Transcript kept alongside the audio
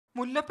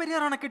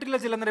മുല്ലപ്പെരിയാർ അണക്കെട്ടിലെ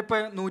ജലനിരപ്പ്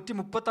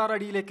 136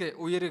 അടിയിലേക്ക്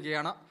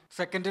ഉയരുകയാണ്.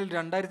 സെക്കൻഡിൽ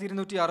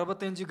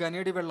 2265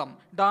 ഘനയടി വെള്ളം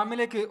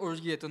ഡാമിലേക്ക്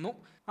ഒഴുകിയെത്തുന്നു.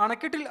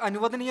 അണക്കെട്ടിൽ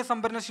അനുവദനീയ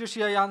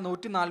സംഭരണശേഷിയായ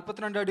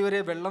 142 അടി വരെ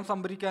വെള്ളം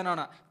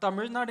സംഭരിക്കാനാണ്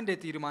തമിഴ്നാടിന്റെ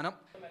തീരുമാനം.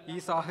 ഈ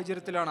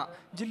സാഹചര്യത്തിലാണ്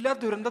ജില്ലാ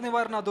ദുരന്ത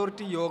നിവാരണ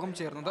അതോറിറ്റി യോഗം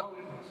ചേർന്നത്.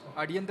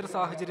 അടിയന്തര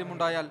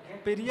സാഹചര്യമുണ്ടായാൽ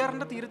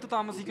പെരിയാറിന്റെ തീരത്ത്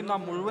താമസിക്കുന്ന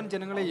മുഴുവൻ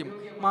ജനങ്ങളെയും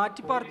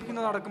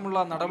മാറ്റിപ്പാർപ്പിക്കുന്നതടക്കമുള്ള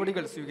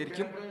നടപടികൾ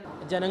സ്വീകരിക്കും.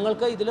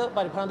 ജനങ്ങൾക്ക് ഇതിൽ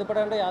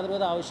പരിഭ്രാന്തിപ്പെടേണ്ട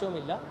യാതൊരുവിധ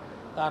ആവശ്യവുമില്ല.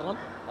 കാരണം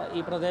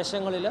ഈ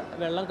പ്രദേശങ്ങളിൽ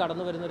വെള്ളം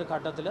കടന്നു വരുന്നൊരു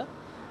ഘട്ടത്തിൽ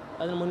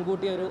അതിന്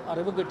മുൻകൂട്ടി ഒരു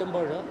അറിവ്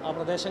കിട്ടുമ്പോൾ ആ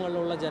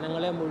പ്രദേശങ്ങളിലുള്ള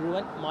ജനങ്ങളെ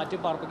മുഴുവൻ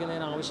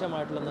മാറ്റിപ്പാർപ്പിക്കുന്നതിന്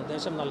ആവശ്യമായിട്ടുള്ള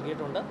നിർദ്ദേശം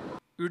നൽകിയിട്ടുണ്ട്.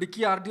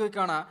 ഇടുക്കി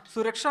RDOയ്ക്കാണ്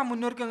സുരക്ഷാ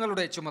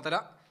മുന്നൊരുക്കങ്ങളുടെ ചുമതല.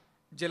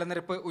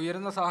 ജലനിരപ്പ്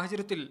ഉയരുന്ന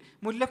സാഹചര്യത്തിൽ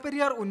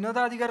മുല്ലപ്പെരിയാർ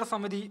ഉന്നതാധികാര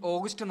സമിതി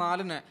ഓഗസ്റ്റ്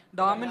 4-ന്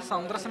ഡാമിൽ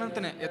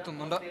സന്ദർശനത്തിന്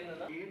എത്തുന്നുണ്ട്.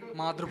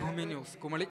 മാതൃഭൂമി ന്യൂസ്, കുമളി.